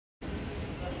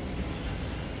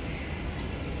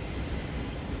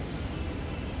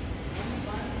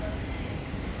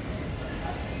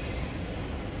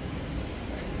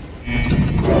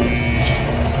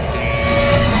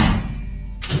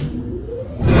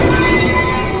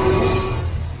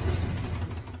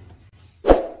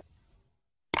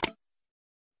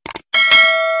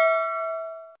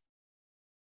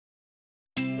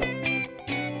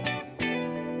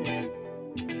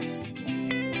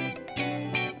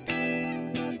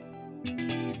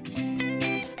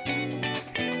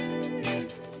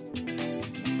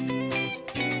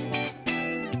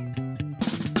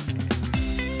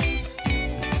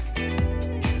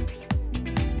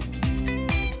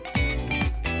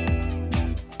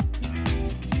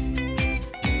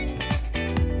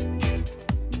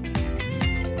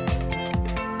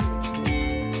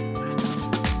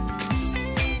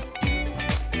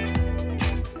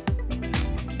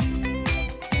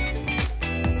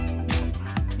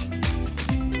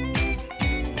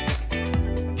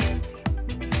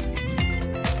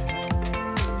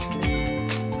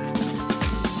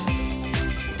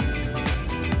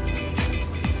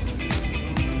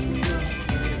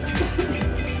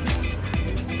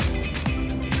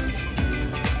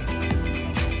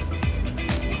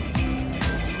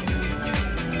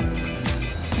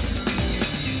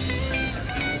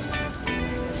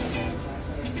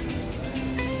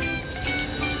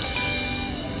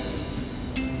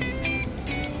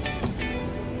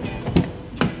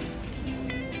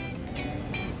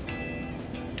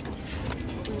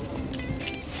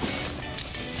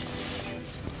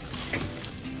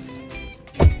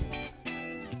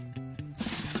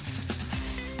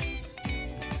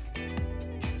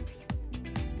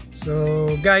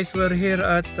So guys, we're here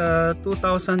at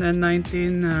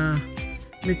 2019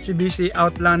 Mitsubishi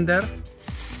Outlander.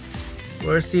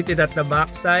 We're seated at the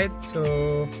back side,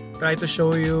 so try to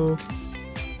show you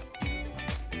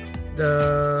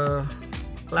the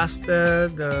cluster,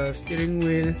 the steering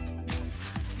wheel,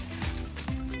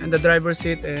 and the driver's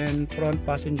seat and front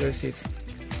passenger seat.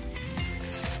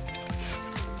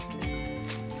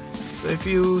 So if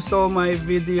you saw my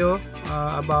video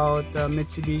about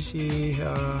Mitsubishi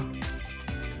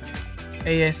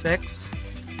ASX,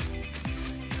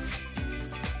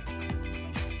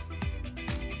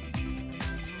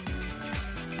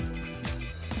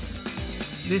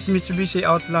 this Mitsubishi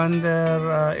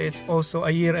Outlander is also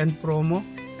a year-end promo.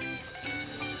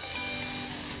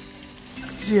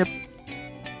 See a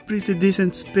pretty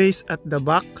decent space at the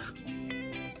back,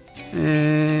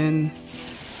 and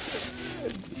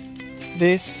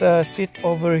this seat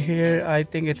over here, I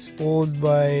think it's pulled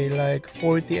by like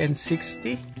 40 and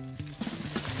 60.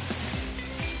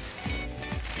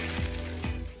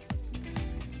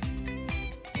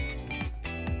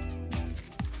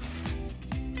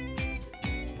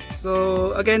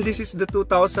 So again, this is the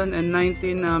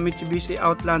 2019 Mitsubishi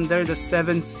Outlander, the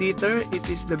 7-seater. It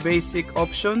is the basic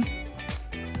option.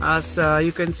 As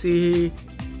you can see,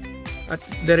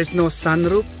 there is no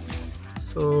sunroof.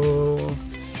 So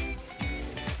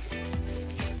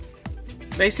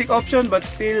basic option, but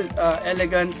still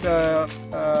elegant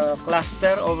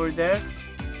cluster over there.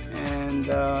 And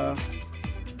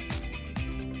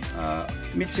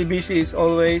Mitsubishi is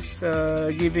always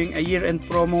giving a year-end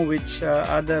promo, which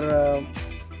other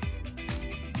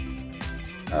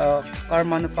car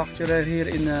manufacturer here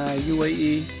in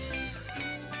UAE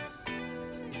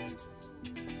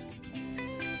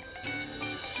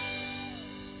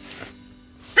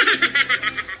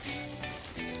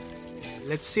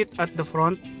Let's sit at the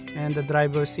front and the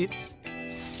driver's seats.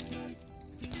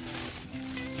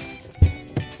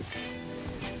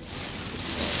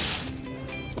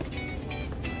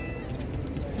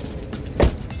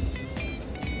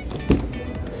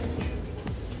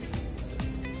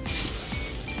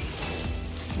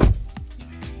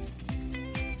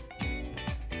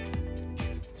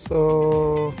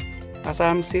 So as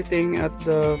I'm sitting at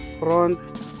the front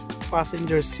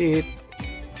passenger seat,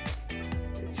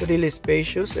 it's really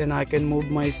spacious, and I can move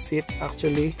my seat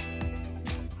actually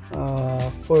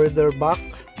further back.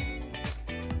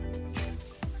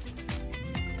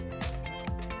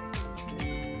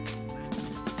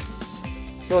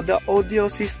 So the audio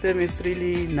system is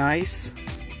really nice,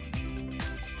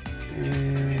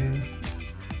 and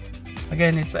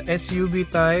again, it's a SUV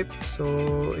type,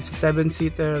 so it's a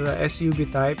 7-seater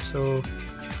SUV type, so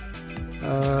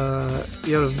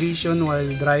your vision while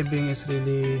driving is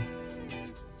really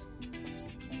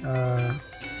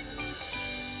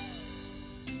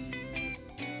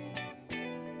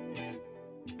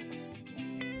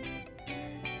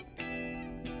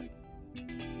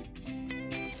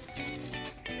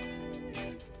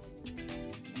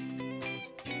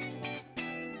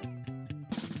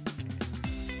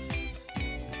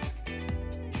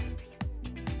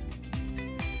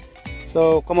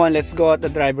so come on, let's go at the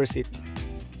driver's seat.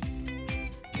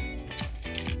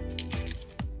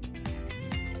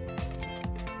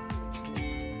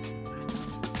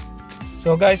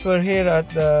 So guys, we're here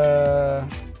at the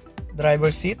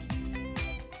driver's seat.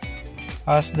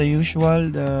 As the usual,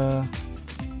 the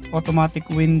automatic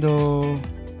window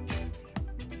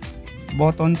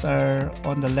buttons are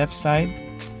on the left side,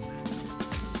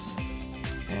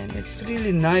 and it's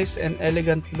really nice and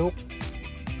elegant look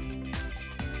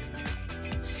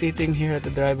sitting here at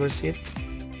the driver's seat.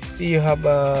 See, you have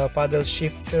a paddle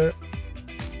shifter.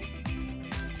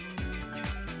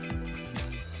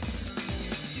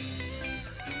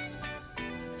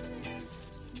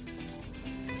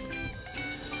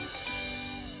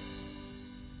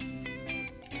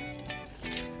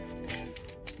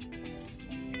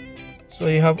 So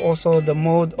you have also the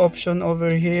mode option over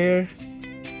here,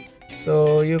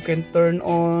 so you can turn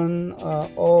on,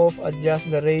 off, adjust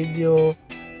the radio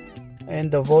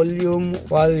and the volume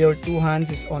while your two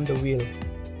hands is on the wheel.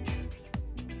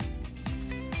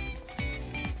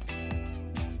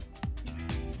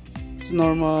 It's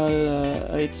normal,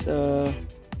 it's a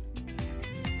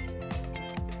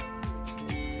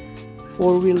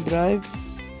 4-wheel drive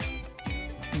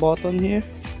button here.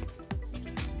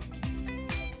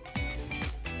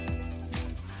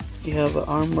 You have an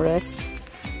armrest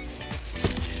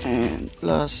and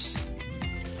plus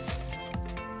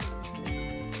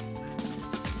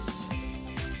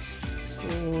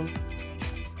so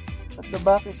at the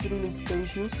back is really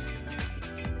spacious.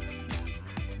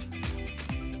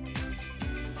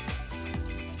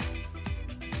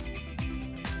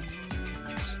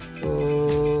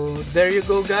 there you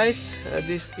go, guys.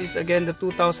 This is again the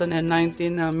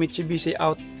 2019 Mitsubishi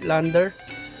Outlander.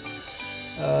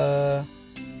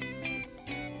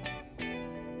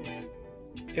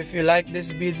 If you like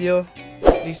this video,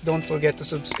 please don't forget to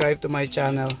subscribe to my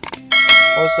channel.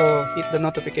 Also hit the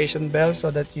notification bell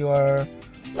so that you are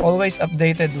always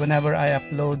updated whenever I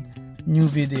upload new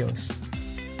videos.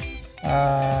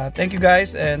 Thank you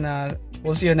guys, and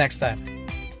we'll see you next time.